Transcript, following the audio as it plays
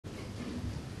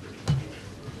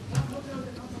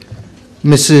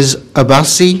Mrs.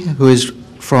 Abbasi, who is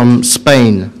from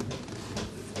Spain.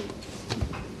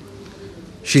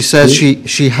 She says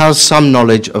she has some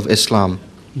knowledge of Islam.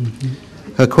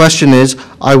 Her question is,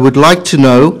 I would like to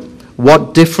know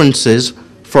what differences,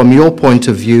 from your point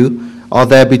of view, are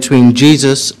there between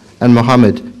Jesus and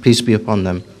Muhammad, peace be upon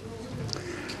them?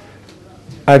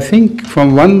 I think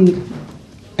from one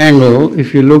angle,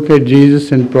 if you look at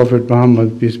Jesus and Prophet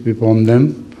Muhammad, peace be upon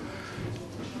them,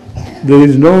 there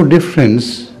is no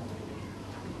difference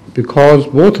because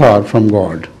both are from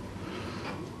God.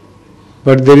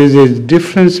 But there is a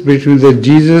difference between the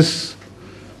Jesus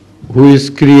who is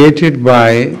created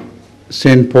by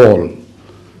St. Paul,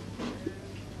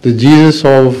 the Jesus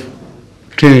of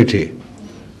Trinity,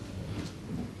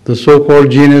 the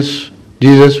so-called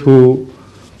Jesus who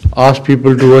asked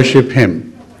people to worship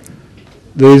him.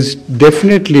 There is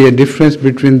definitely a difference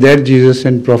between that Jesus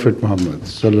and Prophet Muhammad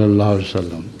sallallahu alaihi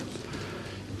wasallam.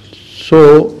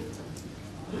 So,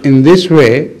 in this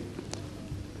way,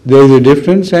 there is a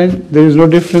difference and there is no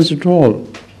difference at all.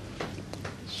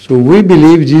 So we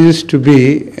believe Jesus to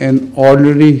be an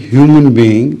ordinary human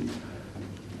being,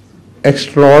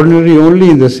 extraordinary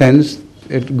only in the sense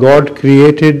that God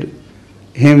created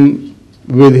him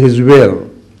with his will,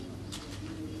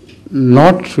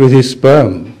 not with his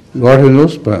sperm. God has no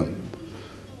sperm.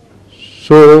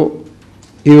 So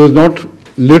he was not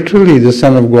literally the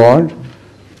Son of God,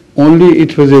 only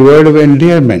it was a word of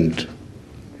endearment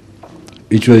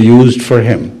which was used for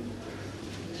him.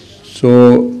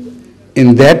 So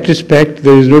in that respect,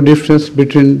 there is no difference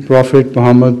between Prophet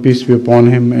Muhammad, peace be upon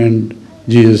him, and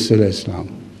Jesus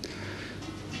Islam.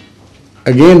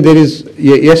 Again, there is,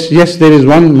 yes, there is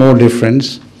one more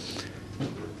difference.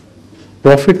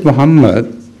 Prophet Muhammad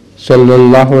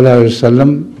sallallahu alaihi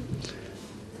wasallam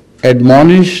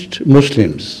admonished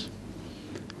Muslims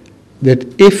that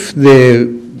if they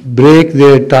break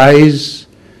their ties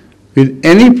with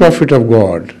any prophet of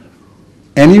God,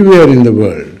 anywhere in the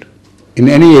world, in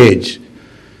any age,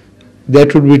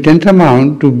 that would be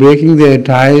tantamount to breaking their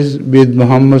ties with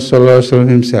Muhammad sallallahu alaihi wasallam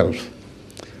himself.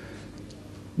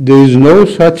 There is no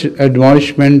such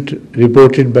admonishment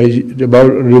reported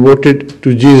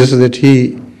to Jesus that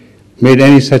he made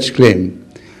any such claim.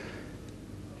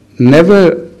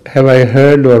 Never have I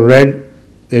heard or read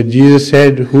that Jesus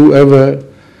said, whoever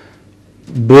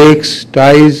breaks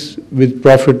ties with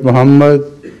Prophet Muhammad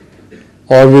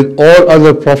or with all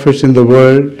other prophets in the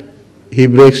world, he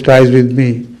breaks ties with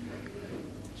me.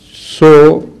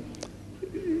 So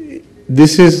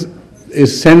this is a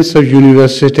sense of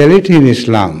universality in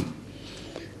Islam,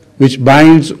 which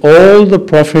binds all the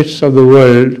prophets of the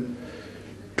world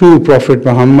to Prophet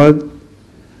Muhammad,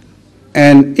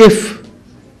 and if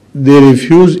they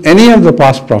refuse any of the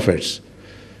past prophets,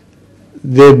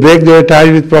 they break their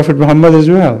ties with Prophet Muhammad as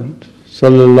well,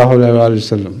 sallallahu alaihi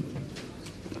wasallam.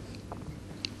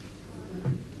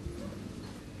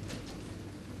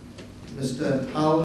 Mr. Al